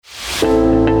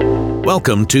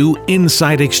Welcome to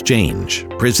Insight Exchange,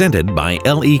 presented by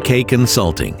LEK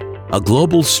Consulting, a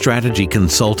global strategy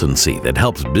consultancy that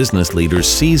helps business leaders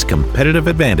seize competitive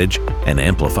advantage and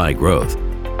amplify growth.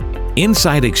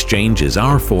 Insight Exchange is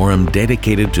our forum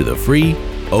dedicated to the free,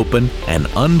 open, and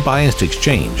unbiased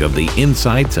exchange of the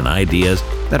insights and ideas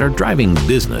that are driving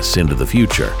business into the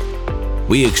future.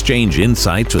 We exchange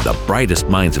insights with the brightest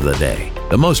minds of the day,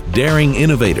 the most daring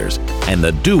innovators, and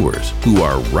the doers who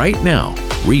are right now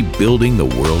rebuilding the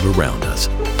world around us.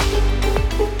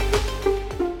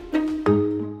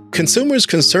 Consumers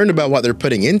concerned about what they're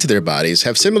putting into their bodies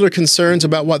have similar concerns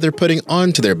about what they're putting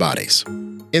onto their bodies.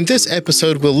 In this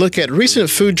episode, we'll look at recent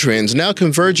food trends now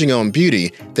converging on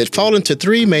beauty that fall into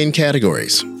three main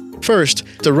categories. First,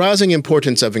 the rising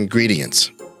importance of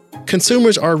ingredients.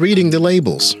 Consumers are reading the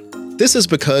labels. This is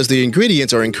because the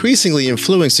ingredients are increasingly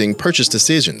influencing purchase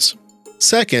decisions.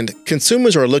 Second,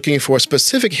 consumers are looking for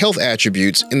specific health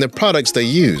attributes in the products they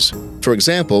use, for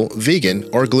example, vegan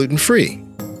or gluten-free.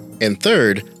 And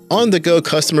third, on-the-go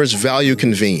customers value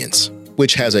convenience,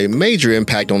 which has a major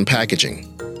impact on packaging.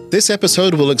 This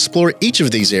episode will explore each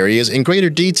of these areas in greater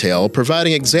detail,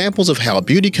 providing examples of how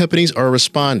beauty companies are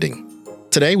responding.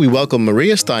 Today, we welcome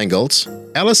Maria Steingoltz,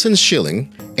 Allison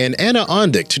Schilling, and Anna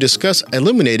Ondick to discuss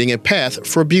illuminating a path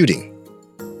for beauty.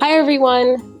 Hi,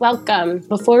 everyone. Welcome.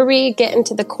 Before we get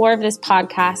into the core of this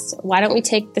podcast, why don't we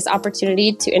take this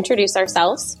opportunity to introduce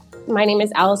ourselves? My name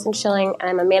is Allison Schilling, and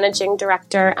I'm a managing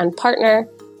director and partner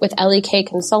with LEK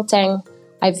Consulting.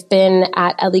 I've been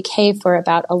at LEK for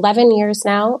about 11 years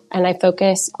now, and I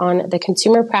focus on the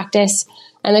consumer practice.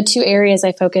 And the two areas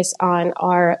I focus on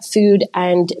are food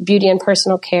and beauty and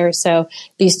personal care. So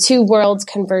these two worlds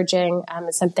converging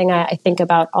is something I think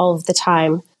about all of the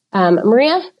time.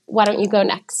 Maria, why don't you go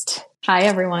next? Hi,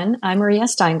 everyone. I'm Maria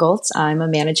Steingoltz. I'm a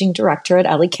managing director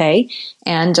at LEK.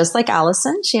 And just like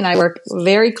Allison, she and I work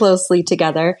very closely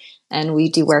together, and we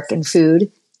do work in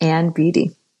food and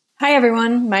beauty. Hi,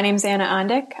 everyone. My name is Anna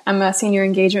Ondick. I'm a senior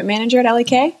engagement manager at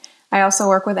LEK. I also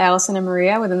work with Allison and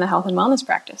Maria within the health and wellness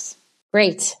practice.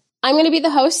 Great. I'm going to be the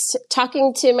host,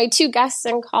 talking to my two guests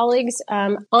and colleagues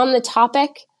on the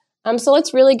topic. So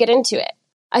let's really get into it.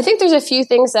 I think there's a few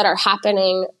things that are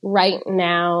happening right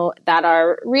now that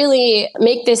are really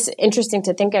make this interesting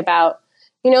to think about.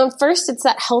 First, it's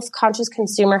that health-conscious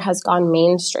consumer has gone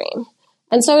mainstream.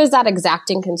 And so is that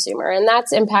exacting consumer. And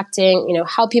that's impacting,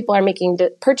 how people are making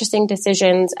purchasing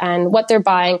decisions and what they're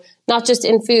buying, not just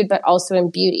in food, but also in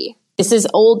beauty. This is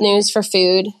old news for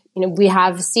food. We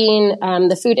have seen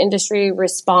the food industry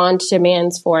respond to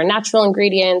demands for natural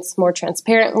ingredients, more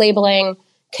transparent labeling,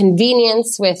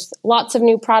 convenience with lots of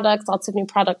new products, lots of new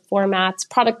product formats,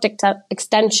 product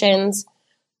extensions,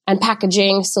 and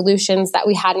packaging solutions that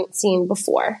we hadn't seen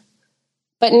before.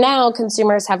 But now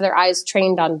consumers have their eyes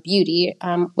trained on beauty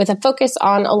with a focus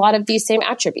on a lot of these same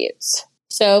attributes.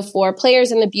 So for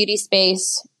players in the beauty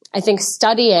space, I think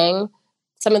studying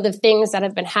some of the things that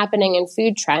have been happening in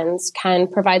food trends can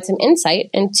provide some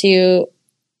insight into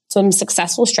some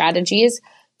successful strategies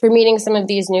for meeting some of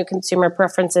these new consumer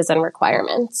preferences and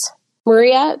requirements.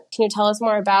 Maria, can you tell us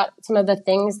more about some of the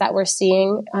things that we're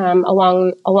seeing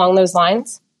along those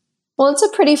lines? Well, it's a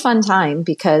pretty fun time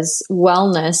because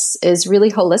wellness is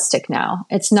really holistic now.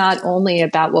 It's not only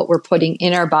about what we're putting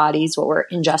in our bodies, what we're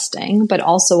ingesting, but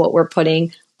also what we're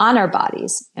putting on our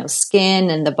bodies. Skin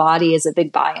and the body is a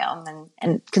big biome,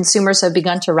 and consumers have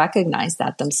begun to recognize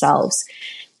that themselves.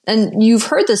 And you've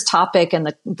heard this topic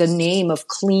and the name of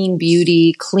clean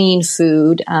beauty, clean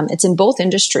food. It's in both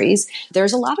industries.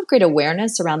 There's a lot of great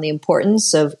awareness around the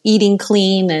importance of eating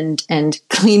clean and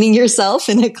cleaning yourself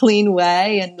in a clean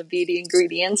way and the beauty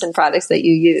ingredients and products that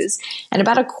you use. And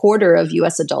about a quarter of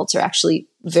U.S. adults are actually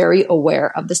very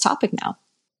aware of this topic now.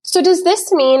 So does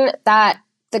this mean that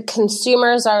the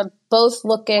consumers are both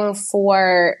looking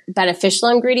for beneficial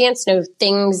ingredients,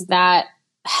 things that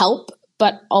help,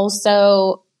 but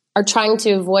also are trying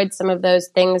to avoid some of those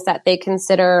things that they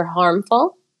consider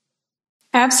harmful?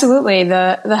 Absolutely.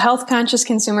 The health-conscious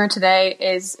consumer today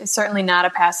is certainly not a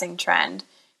passing trend.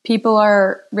 People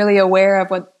are really aware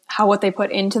of how what they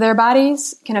put into their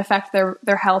bodies can affect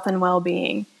their health and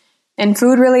well-being. And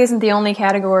food really isn't the only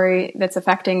category that's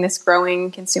affecting this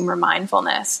growing consumer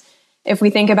mindfulness. If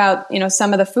we think about,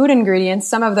 some of the food ingredients,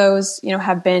 some of those,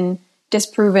 have been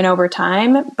disproven over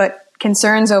time, but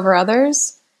concerns over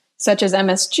others, such as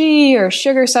MSG or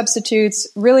sugar substitutes,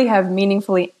 really have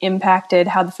meaningfully impacted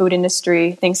how the food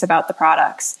industry thinks about the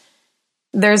products.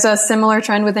 There's a similar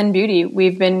trend within beauty.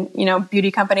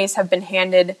 Beauty companies have been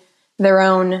handed their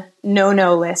own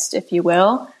no-no list, if you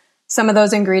will. Some of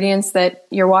those ingredients that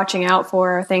you're watching out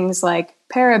for are things like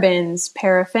parabens,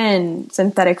 paraffin,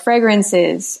 synthetic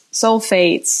fragrances,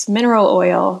 sulfates, mineral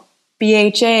oil,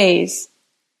 BHAs,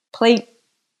 phthalates.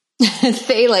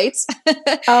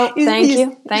 Oh, thank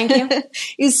you. Thank you.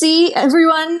 You see,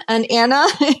 everyone, and Anna,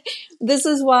 this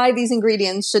is why these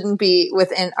ingredients shouldn't be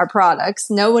within our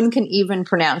products. No one can even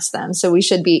pronounce them, so we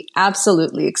should be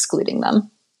absolutely excluding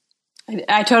them.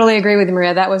 I totally agree with you,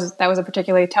 Maria. That was a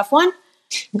particularly tough one.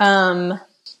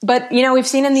 But we've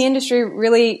seen in the industry,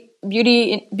 really,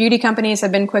 beauty companies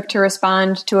have been quick to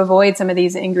respond to avoid some of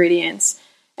these ingredients.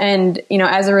 And,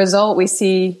 as a result, we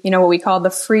see, what we call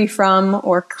the free from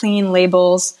or clean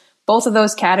labels. Both of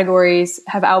those categories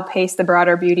have outpaced the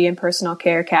broader beauty and personal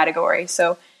care category.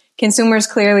 So consumers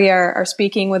clearly are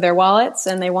speaking with their wallets,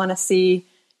 and they want to see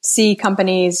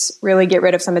companies really get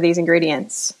rid of some of these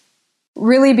ingredients.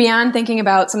 Really, beyond thinking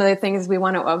about some of the things we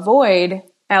want to avoid,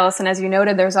 Allison, as you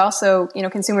noted, there's also,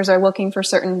 consumers are looking for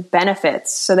certain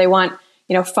benefits. So they want,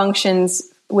 functions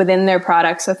within their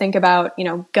products. So think about,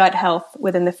 gut health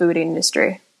within the food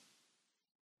industry.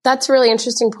 That's a really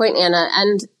interesting point, Anna.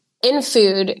 And in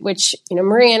food, which,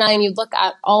 Maria and I, and you look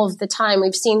at all of the time,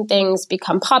 we've seen things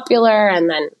become popular and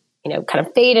then, kind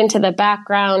of fade into the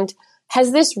background.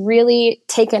 Has this really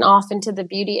taken off into the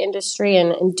beauty industry?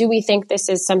 And do we think this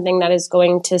is something that is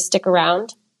going to stick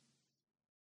around?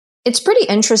 It's pretty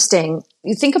interesting.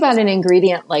 You think about an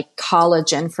ingredient like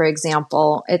collagen, for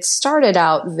example. It started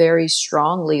out very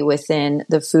strongly within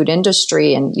the food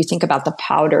industry. And you think about the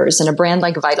powders and a brand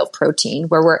like Vital Protein,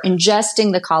 where we're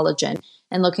ingesting the collagen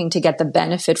and looking to get the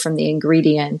benefit from the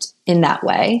ingredient in that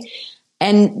way.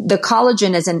 And the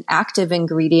collagen as an active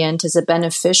ingredient, as a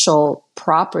beneficial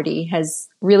property, has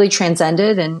really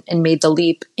transcended and made the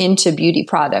leap into beauty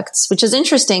products, which is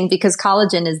interesting because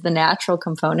collagen is the natural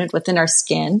component within our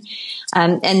skin.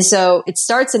 And so it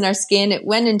starts in our skin. It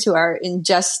went into our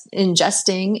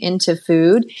ingesting into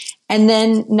food. And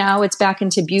then now it's back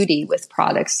into beauty with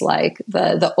products like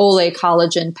the Olay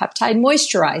Collagen Peptide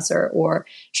Moisturizer, or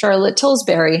Charlotte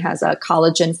Tilbury has a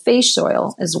collagen face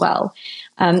oil as well.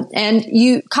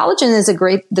 Collagen is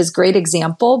this great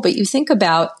example, but you think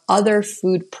about other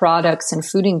food products and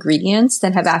food ingredients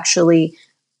that have actually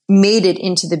made it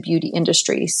into the beauty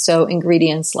industry. So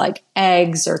ingredients like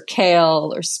eggs or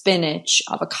kale or spinach,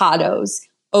 avocados,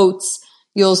 oats.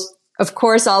 Of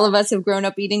course, all of us have grown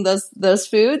up eating those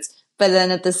foods, but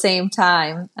then at the same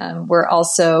time, we're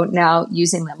also now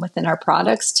using them within our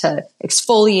products to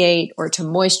exfoliate or to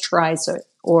moisturize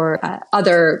or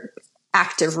other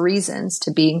active reasons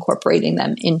to be incorporating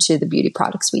them into the beauty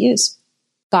products we use.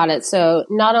 Got it. So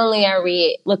not only are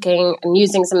we looking and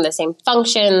using some of the same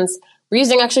functions, we're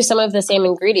using actually some of the same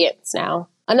ingredients now.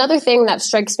 Another thing that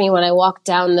strikes me when I walk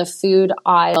down the food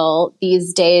aisle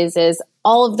these days is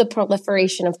all of the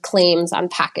proliferation of claims on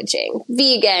packaging.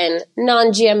 Vegan,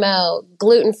 non-GMO,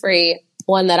 gluten-free,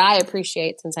 one that I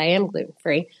appreciate since I am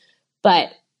gluten-free.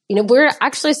 But, we're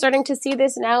actually starting to see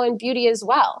this now in beauty as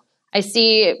well. I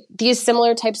see these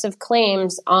similar types of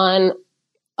claims on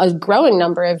a growing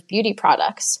number of beauty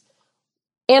products.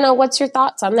 Anna, what's your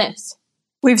thoughts on this?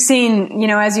 We've seen,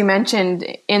 as you mentioned,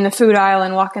 in the food aisle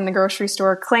and walk in the grocery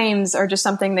store, claims are just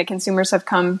something that consumers have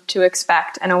come to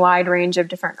expect, and a wide range of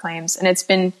different claims. And it's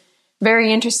been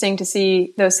very interesting to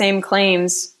see those same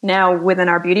claims now within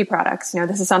our beauty products.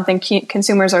 This is something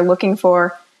consumers are looking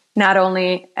for, not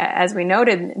only, as we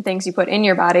noted, things you put in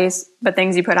your bodies, but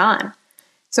things you put on.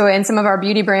 So in some of our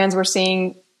beauty brands, we're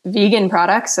seeing vegan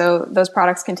products. So those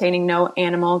products containing no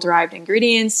animal-derived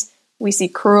ingredients. We see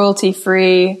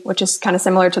cruelty-free, which is kind of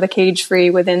similar to the cage-free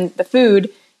within the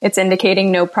food. It's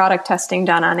indicating no product testing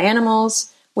done on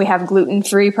animals. We have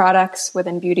gluten-free products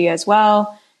within beauty as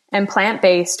well. And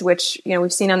plant-based, which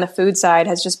we've seen on the food side,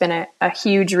 has just been a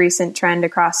huge recent trend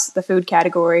across the food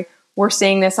category. We're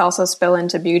seeing this also spill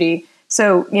into beauty.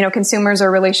 So, consumers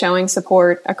are really showing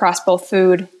support across both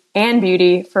food and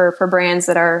beauty for brands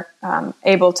that are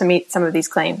able to meet some of these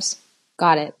claims.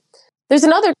 Got it. There's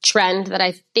another trend that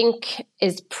I think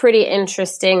is pretty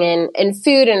interesting in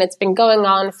food, and it's been going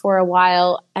on for a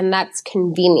while, and that's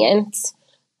convenience.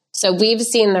 So we've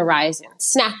seen the rise in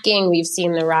snacking. We've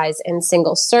seen the rise in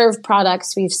single-serve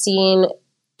products. We've seen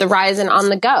the rise in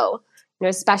on-the-go,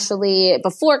 especially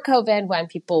before COVID when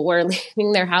people were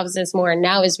leaving their houses more. And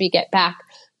now as we get back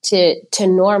to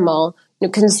normal,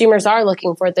 consumers are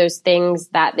looking for those things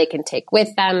that they can take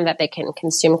with them, that they can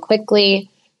consume quickly.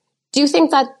 Do you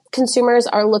think that consumers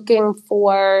are looking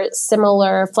for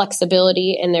similar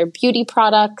flexibility in their beauty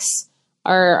products?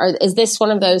 Or is this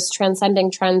one of those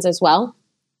transcending trends as well?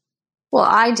 Well,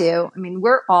 I do.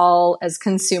 We're all, as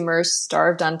consumers,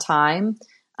 starved on time.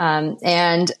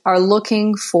 and are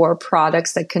looking for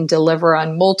products that can deliver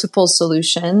on multiple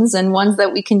solutions and ones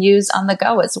that we can use on the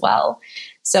go as well.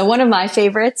 So one of my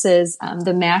favorites is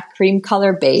the MAC Cream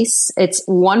Color Base. It's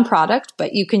one product,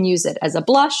 but you can use it as a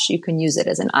blush. You can use it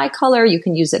as an eye color. You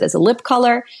can use it as a lip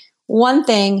color. One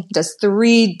thing does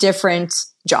 3 different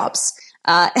jobs.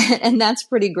 And that's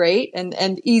pretty great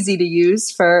and easy to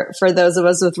use for those of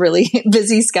us with really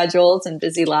busy schedules and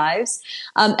busy lives.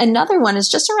 Another one is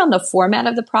just around the format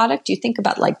of the product. You think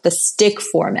about like the stick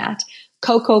format.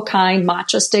 Cocoa Kind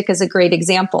matcha stick is a great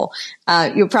example.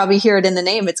 You'll probably hear it in the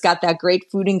name. It's got that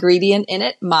great food ingredient in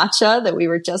it, matcha, that we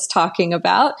were just talking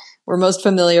about. We're most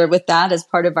familiar with that as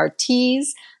part of our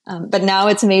teas. But now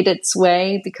it's made its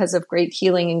way because of great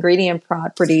healing ingredient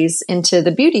properties into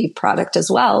the beauty product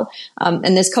as well.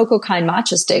 And this Cocoa Kind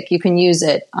matcha stick, you can use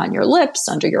it on your lips,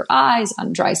 under your eyes,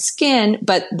 on dry skin.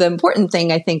 But the important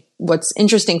thing, I think, what's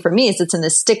interesting for me is it's in the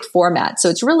stick format. So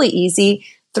it's really easy.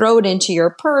 Throw it into your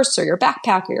purse or your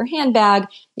backpack or your handbag.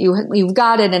 You've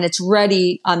got it and it's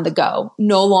ready on the go.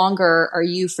 No longer are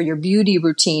you, for your beauty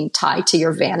routine, tied to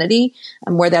your vanity,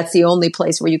 where that's the only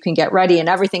place where you can get ready and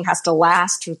everything has to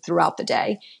last throughout the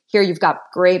day. Here you've got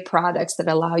great products that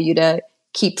allow you to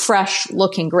keep fresh,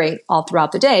 looking great all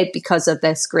throughout the day because of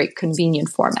this great convenient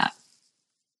format.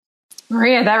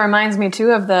 Maria, that reminds me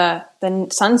too of the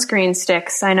sunscreen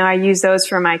sticks. I know I use those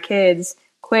for my kids.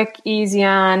 Quick, easy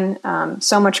on,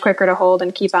 so much quicker to hold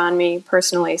and keep on me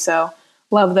personally. So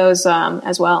love those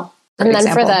as well. And then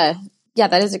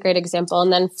that is a great example.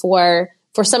 And then for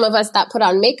some of us that put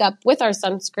on makeup with our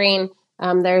sunscreen,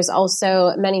 there's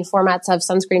also many formats of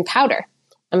sunscreen powder.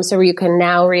 So where you can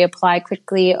now reapply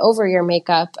quickly over your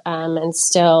makeup and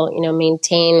still,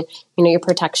 maintain, your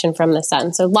protection from the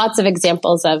sun. So lots of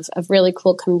examples of really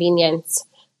cool convenience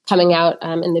coming out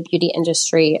in the beauty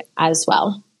industry as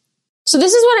well. So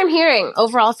this is what I'm hearing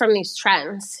overall from these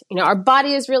trends. Our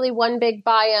body is really one big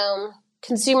biome.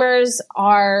 Consumers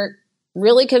are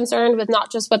really concerned with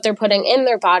not just what they're putting in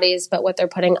their bodies, but what they're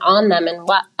putting on them and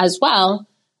what as well.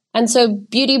 And so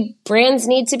beauty brands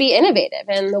need to be innovative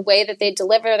in the way that they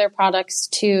deliver their products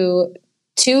to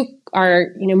our,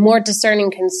 more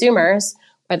discerning consumers,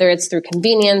 whether it's through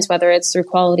convenience, whether it's through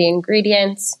quality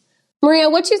ingredients.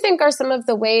 Maria, what do you think are some of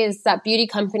the ways that beauty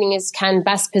companies can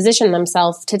best position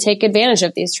themselves to take advantage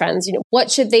of these trends?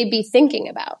 What should they be thinking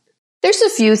about? There's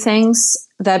a few things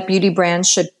that beauty brands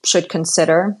should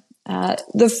consider.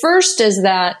 The first is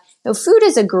that food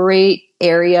is a great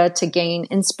area to gain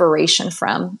inspiration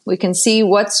from. We can see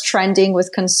what's trending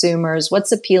with consumers,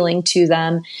 what's appealing to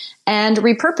them, and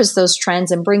repurpose those trends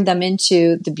and bring them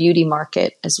into the beauty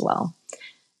market as well.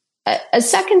 A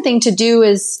second thing to do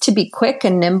is to be quick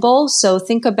and nimble. So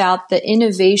think about the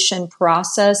innovation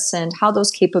process and how those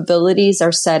capabilities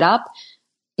are set up.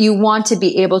 You want to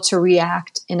be able to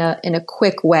react in a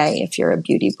quick way if you're a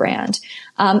beauty brand.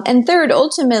 And third,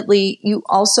 ultimately, you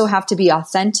also have to be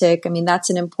authentic. I mean,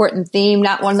 that's an important theme,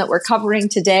 not one that we're covering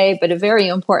today, but a very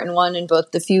important one in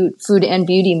both the food and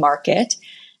beauty market.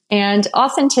 And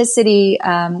authenticity,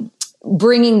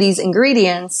 bringing these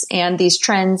ingredients and these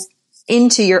trends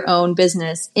into your own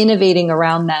business, innovating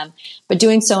around them, but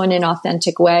doing so in an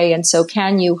authentic way. And so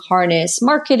can you harness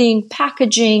marketing,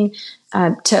 packaging,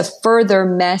 to further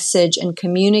message and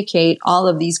communicate all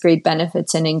of these great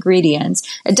benefits and ingredients?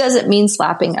 It doesn't mean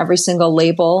slapping every single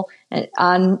label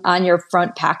on your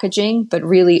front packaging, but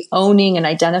really owning and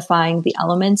identifying the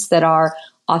elements that are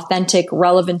authentic,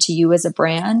 relevant to you as a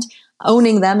brand,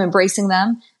 owning them, embracing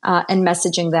them, and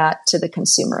messaging that to the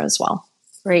consumer as well.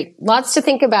 Great. Lots to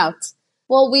think about.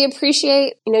 Well, we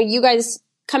appreciate, you guys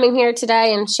coming here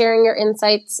today and sharing your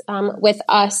insights with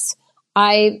us.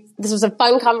 This was a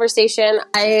fun conversation.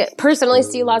 I personally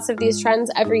see lots of these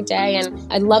trends every day,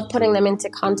 and I love putting them into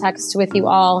context with you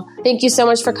all. Thank you so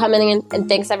much for coming in, and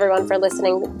thanks everyone for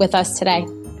listening with us today.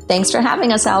 Thanks for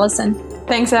having us, Allison.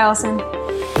 Thanks, Allison.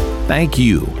 Thank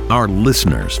you, our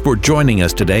listeners, for joining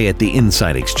us today at the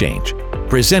Insight Exchange,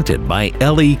 presented by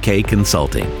LEK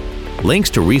Consulting.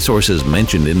 Links to resources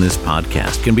mentioned in this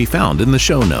podcast can be found in the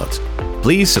show notes.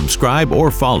 Please subscribe or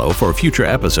follow for future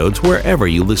episodes wherever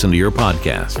you listen to your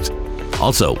podcasts.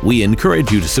 Also, we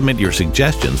encourage you to submit your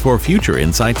suggestions for future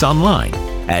insights online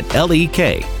at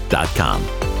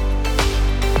lek.com.